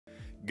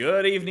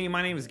Good evening,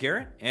 my name is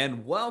Garrett,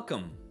 and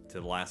welcome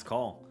to The Last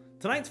Call.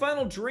 Tonight's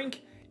final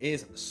drink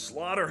is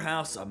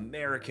Slaughterhouse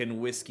American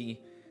Whiskey.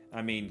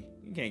 I mean,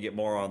 you can't get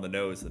more on the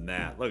nose than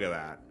that. Look at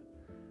that.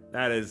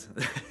 That is,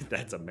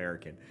 that's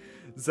American.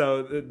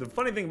 So the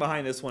funny thing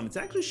behind this one, it's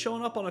actually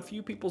showing up on a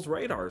few people's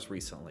radars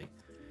recently.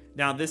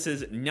 Now, this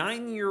is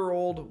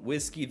 9-year-old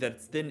whiskey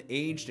that's then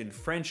aged in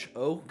French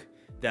oak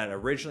that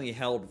originally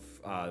held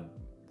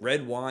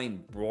red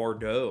wine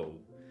Bordeaux.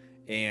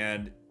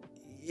 And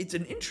it's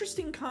an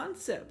interesting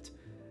concept.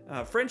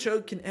 French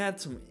oak can add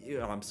some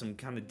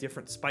kind of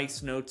different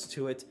spice notes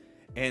to it.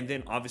 And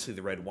then obviously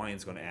the red wine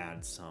is going to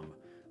add some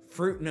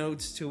fruit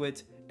notes to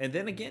it. And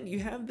then again, you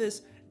have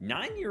this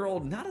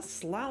 9-year-old, not a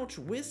slouch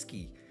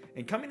whiskey.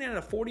 And coming in at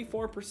a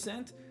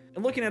 44%.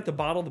 And looking at the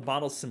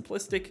bottle's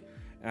simplistic.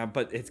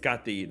 But it's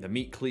got the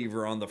meat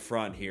cleaver on the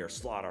front here,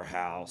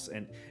 Slaughterhouse.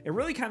 And it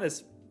really kind of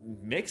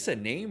makes a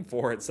name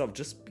for itself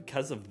just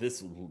because of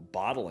this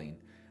bottling.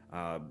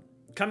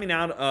 Coming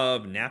out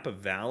of Napa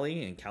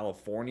Valley in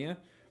California,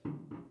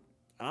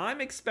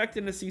 I'm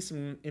expecting to see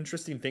some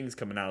interesting things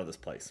coming out of this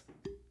place.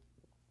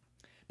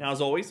 Now, as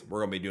always,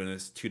 we're going to be doing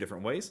this 2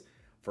 different ways.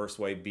 First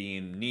way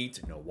being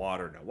neat, no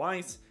water, no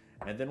ice.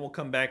 And then we'll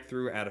come back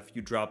through, add a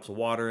few drops of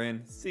water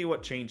in, see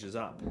what changes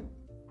up.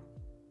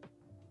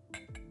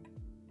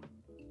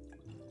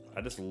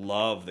 I just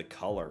love the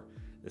color.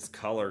 This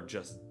color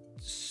just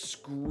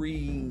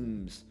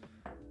screams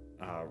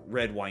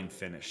red wine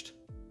finished.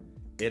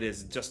 It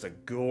is just a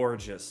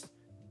gorgeous,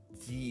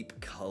 deep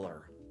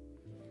color.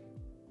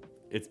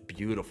 It's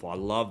beautiful. I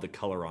love the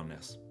color on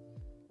this.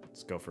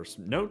 Let's go for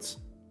some notes.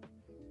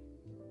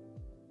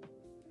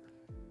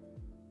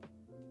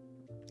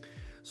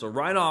 So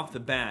right off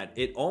the bat,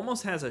 it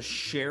almost has a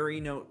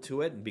sherry note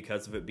to it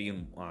because of it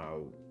being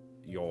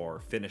your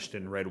finished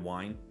in red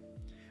wine.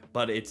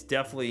 But it's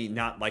definitely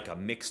not like a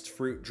mixed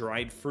fruit,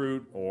 dried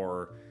fruit,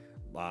 or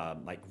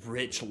like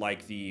rich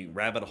like the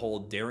Rabbit Hole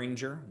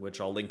Derringer, which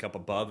I'll link up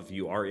above if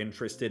you are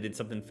interested in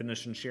something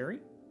finished in sherry.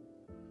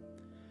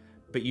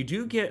 But you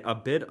do get a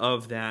bit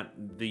of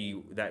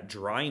that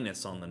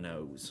dryness on the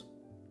nose.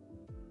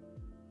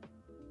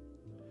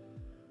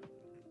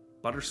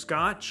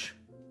 Butterscotch.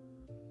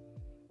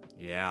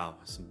 Yeah,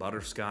 some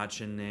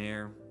butterscotch in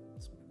there.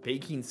 Some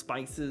baking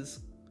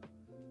spices.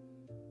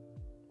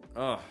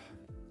 Oh,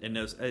 and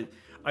those.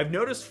 I've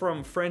noticed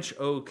from French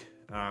oak,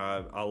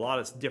 a lot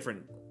of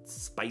different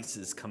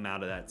spices come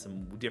out of that,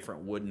 some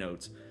different wood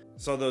notes.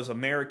 So those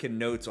American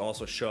notes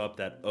also show up,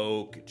 that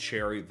oak,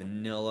 cherry,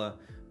 vanilla,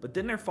 but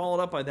then they're followed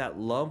up by that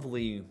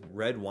lovely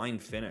red wine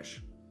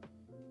finish.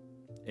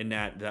 In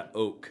that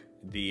oak,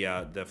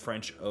 the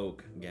French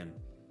oak again.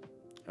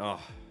 Oh,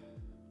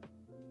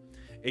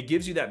 it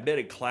gives you that bit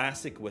of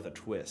classic with a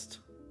twist.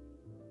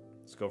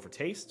 Let's go for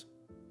taste.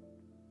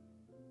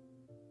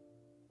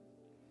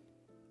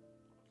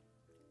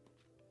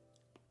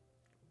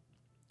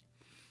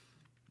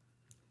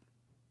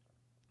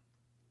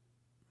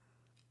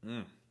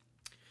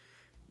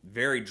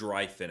 Very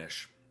dry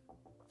finish.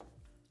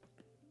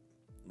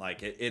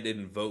 Like it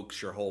invokes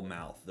your whole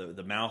mouth.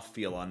 The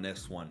mouthfeel on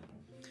this one,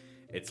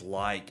 it's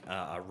like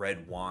a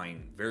red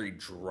wine. Very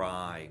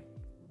dry.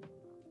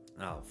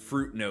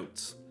 Fruit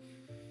notes.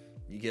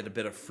 You get a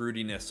bit of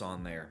fruitiness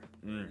on there.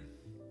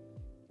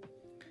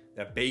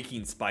 That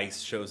baking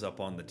spice shows up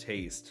on the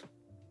taste.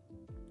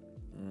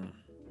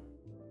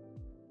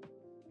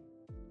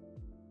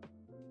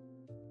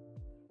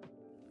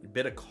 A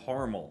bit of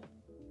caramel.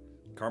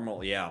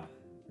 Caramel, yeah.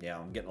 Yeah,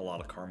 I'm getting a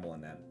lot of caramel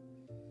in that.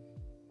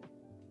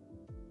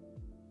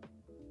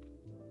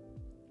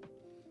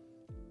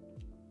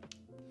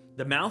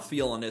 The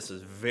mouthfeel on this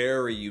is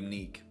very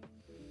unique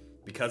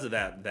because of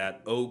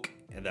that oak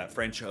and that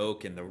French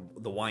oak and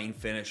the wine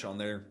finish on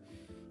there.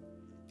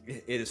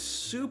 It is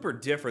super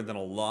different than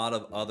a lot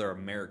of other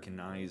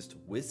Americanized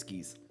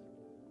whiskeys.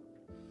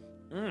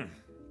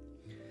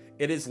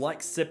 It is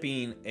like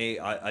sipping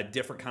a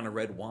different kind of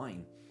red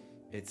wine.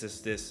 It's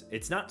just this,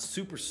 it's not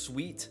super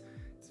sweet.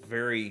 It's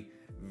very,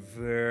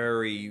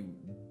 very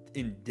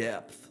in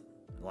depth.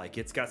 Like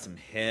it's got some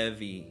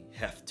heavy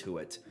heft to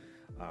it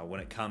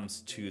when it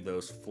comes to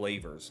those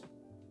flavors.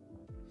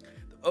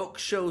 The oak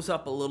shows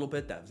up a little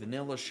bit. That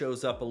vanilla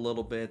shows up a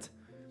little bit.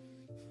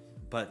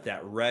 But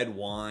that red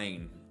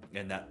wine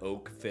and that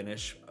oak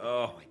finish,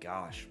 oh my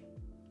gosh.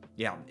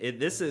 Yeah,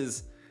 this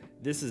is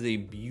a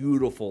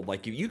beautiful,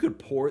 like if you could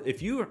pour,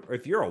 if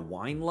you're a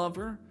wine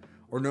lover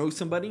or know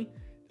somebody,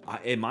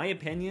 in my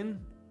opinion,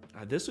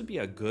 this would be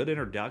a good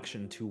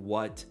introduction to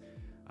what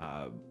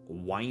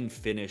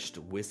wine-finished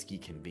whiskey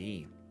can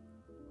be.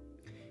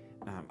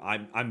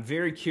 I'm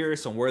very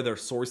curious on where they're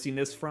sourcing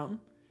this from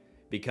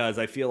because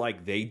I feel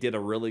like they did a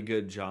really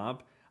good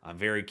job. I'm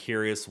very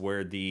curious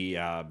where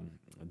the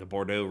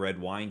Bordeaux red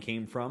wine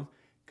came from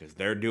because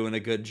they're doing a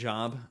good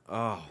job.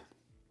 Oh,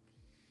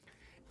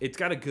 it's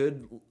got a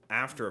good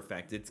after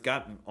effect. It's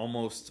got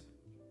almost,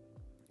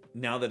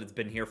 now that it's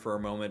been here for a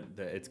moment,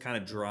 it's kind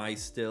of dry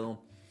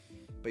still,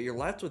 but you're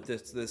left with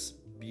this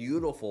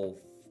beautiful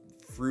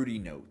fruity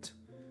note.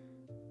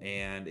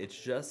 And it's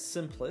just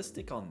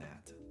simplistic on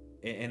that.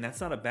 And that's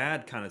not a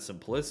bad kind of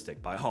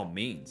simplistic by all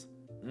means.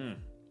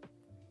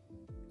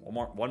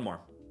 One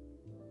more.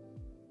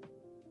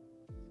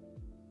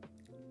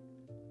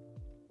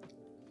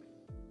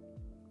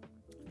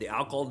 The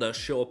alcohol does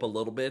show up a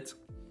little bit.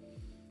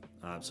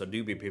 So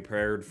do be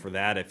prepared for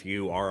that if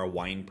you are a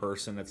wine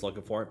person that's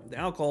looking for it. The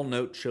alcohol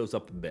note shows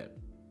up a bit.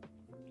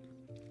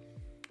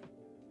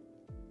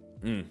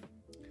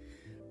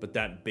 But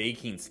that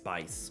baking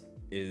spice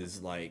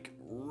is like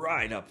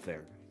right up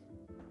there.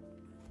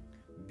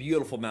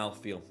 Beautiful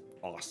mouthfeel.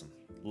 Awesome.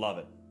 Love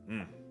it.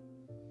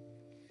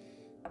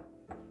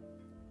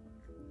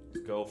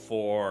 Let's go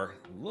for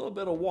a little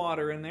bit of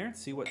water in there.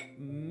 See what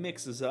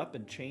mixes up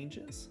and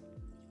changes.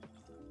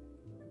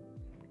 There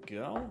we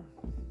go.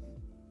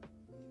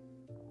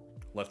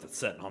 Left it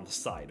sitting on the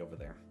side over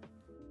there.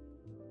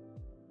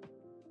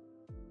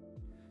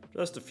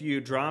 Just a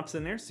few drops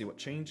in there. See what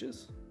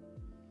changes.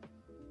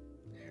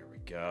 There we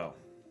go.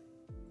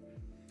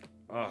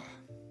 Oh.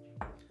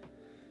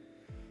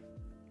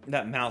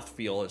 That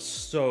mouthfeel is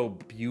so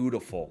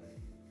beautiful.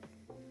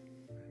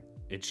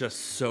 It's just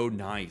so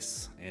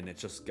nice. And it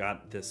just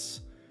got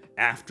this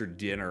after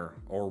dinner,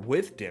 or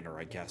with dinner,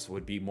 I guess,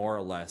 would be more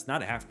or less.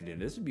 Not after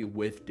dinner. This would be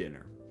with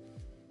dinner.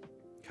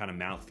 Kind of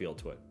mouthfeel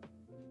to it.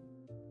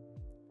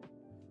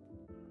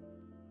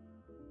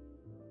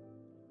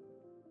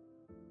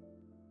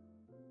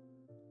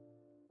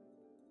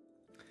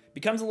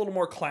 Becomes a little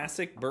more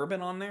classic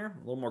bourbon on there. A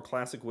little more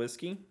classic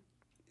whiskey.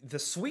 The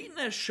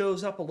sweetness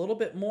shows up a little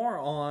bit more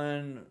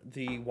on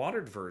the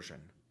watered version.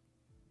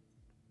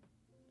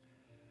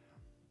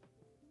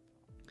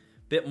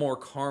 Bit more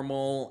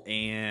caramel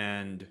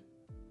and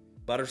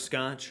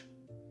butterscotch.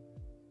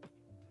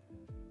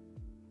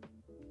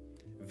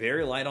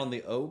 Very light on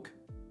the oak.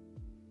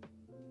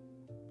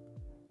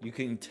 You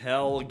can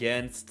tell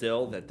again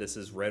still that this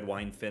is red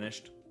wine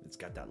finished. It's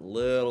got that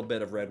little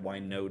bit of red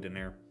wine note in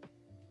there.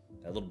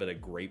 That little bit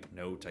of grape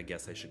note, I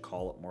guess I should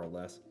call it more or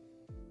less.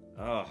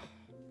 Oh.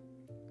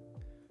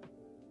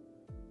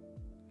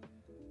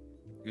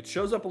 It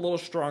shows up a little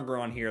stronger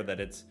on here that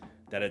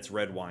it's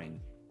red wine.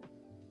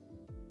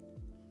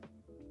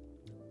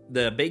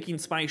 The baking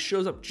spice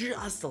shows up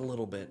just a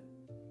little bit.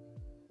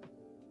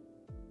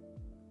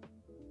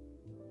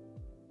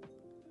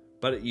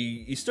 But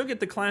you still get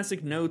the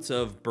classic notes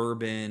of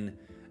bourbon,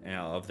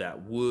 of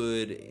that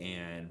wood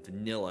and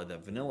vanilla. The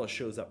vanilla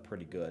shows up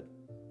pretty good.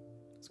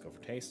 Let's go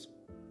for taste.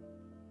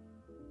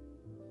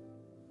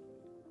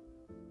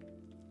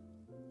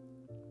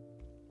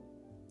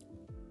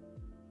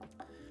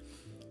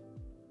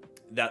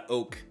 That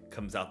oak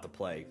comes out to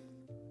play.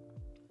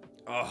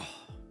 Oh,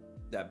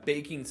 that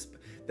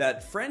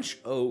that French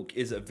oak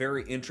is a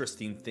very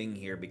interesting thing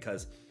here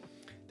because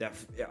that,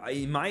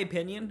 in my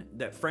opinion,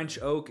 that French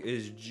oak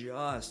is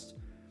just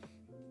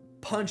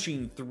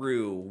punching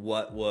through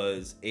what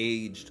was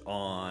aged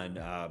on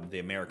the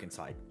American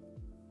side.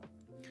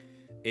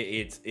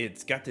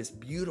 It's got this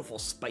beautiful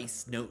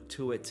spice note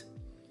to it.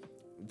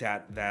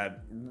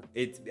 That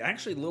it's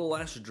actually a little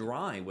less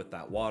dry with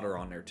that water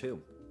on there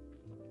too.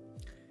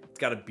 It's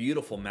got a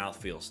beautiful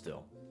mouthfeel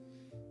still.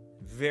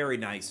 Very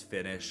nice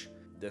finish.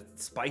 The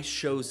spice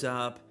shows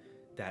up.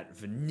 That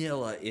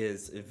vanilla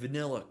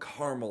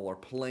caramel are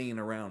playing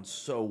around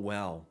so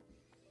well.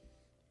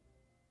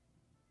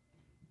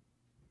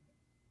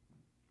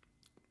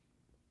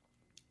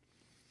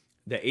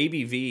 The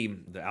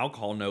ABV, the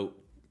alcohol note,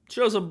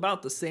 shows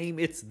about the same.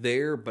 It's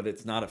there, but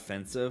it's not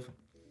offensive.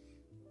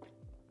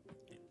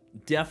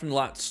 Definitely a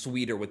lot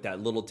sweeter with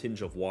that little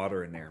tinge of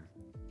water in there.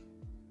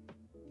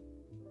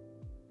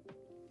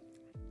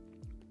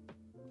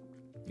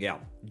 Yeah,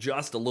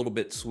 just a little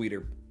bit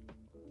sweeter.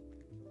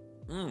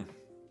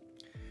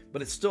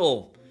 But it's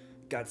still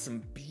got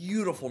some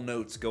beautiful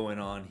notes going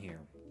on here.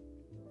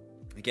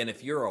 Again,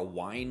 if you're a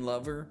wine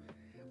lover,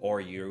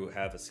 or you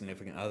have a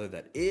significant other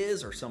that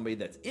is, or somebody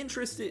that's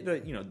interested,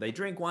 you know, they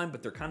drink wine,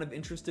 but they're kind of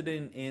interested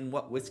in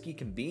what whiskey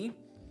can be.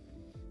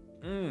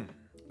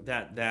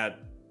 That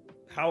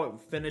how it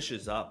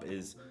finishes up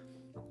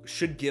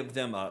should give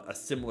them a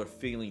similar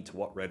feeling to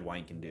what red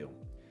wine can do.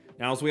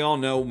 Now, as we all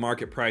know,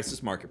 market price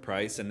is market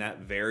price, and that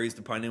varies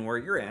depending on where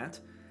you're at.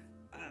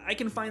 I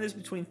can find this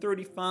between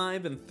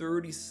 $35 and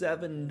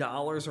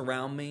 $37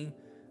 around me.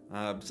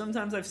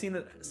 Sometimes I've seen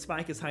it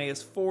spike as high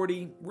as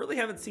 $40. Really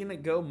haven't seen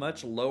it go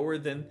much lower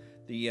than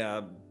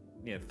the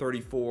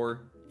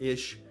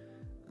 34-ish.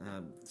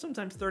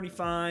 Sometimes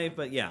 $35,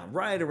 but yeah,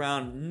 right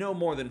around no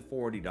more than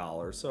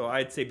 $40. So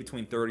I'd say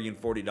between $30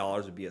 and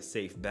 $40 would be a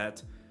safe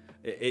bet.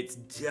 It's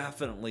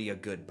definitely a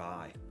good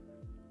buy.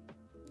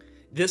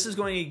 This is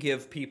going to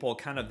give people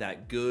kind of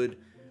that good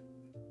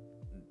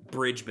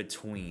bridge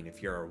between.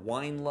 If you're a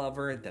wine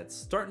lover that's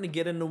starting to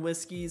get into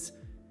whiskeys,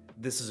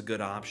 this is a good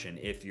option.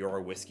 If you're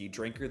a whiskey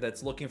drinker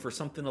that's looking for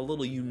something a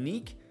little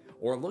unique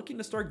or looking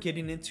to start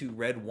getting into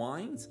red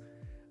wines,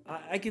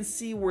 I can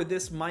see where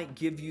this might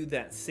give you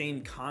that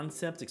same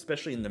concept,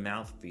 especially in the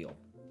mouthfeel.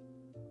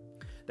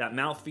 That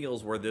mouthfeel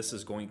is where this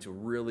is going to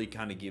really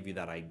kind of give you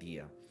that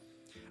idea.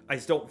 I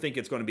don't think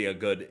it's going to be a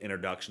good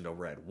introduction to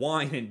red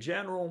wine in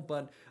general,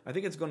 but I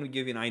think it's going to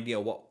give you an idea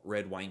of what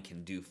red wine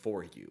can do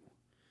for you.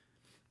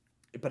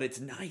 But it's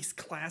nice,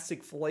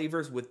 classic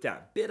flavors with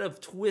that bit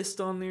of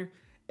twist on there,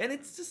 and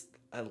it's just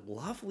a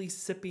lovely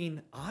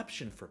sipping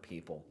option for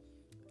people.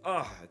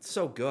 Oh, it's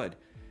so good.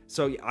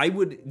 So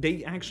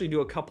they actually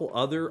do a couple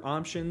other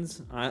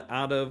options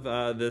out of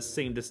the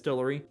same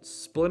distillery.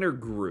 Splinter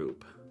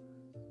Group.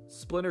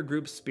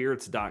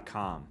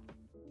 SplinterGroupSpirits.com.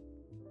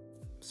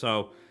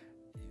 So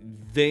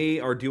they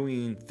are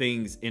doing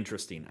things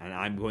interesting, and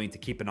I'm going to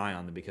keep an eye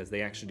on them because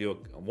they actually do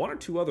one or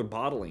two other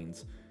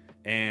bottlings.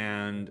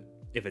 And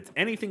if it's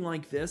anything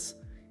like this,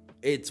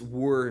 it's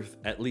worth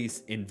at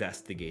least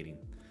investigating.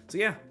 So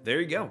yeah,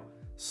 there you go.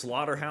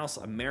 Slaughterhouse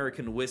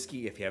American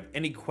Whiskey. If you have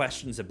any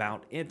questions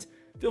about it,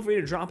 feel free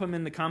to drop them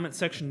in the comment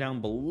section down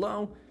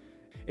below.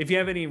 If you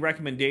have any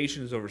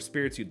recommendations over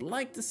spirits you'd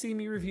like to see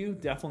me review,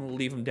 definitely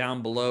leave them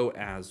down below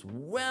as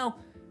well.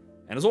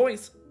 And as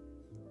always,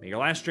 may your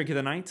last drink of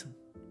the night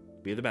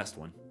be the best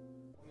one.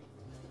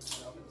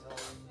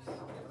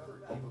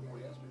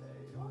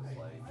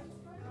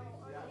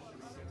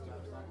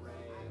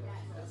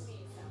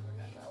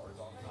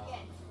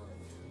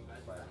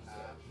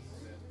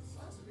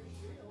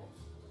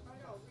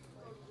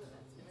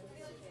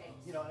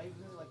 You know, I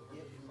really like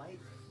it might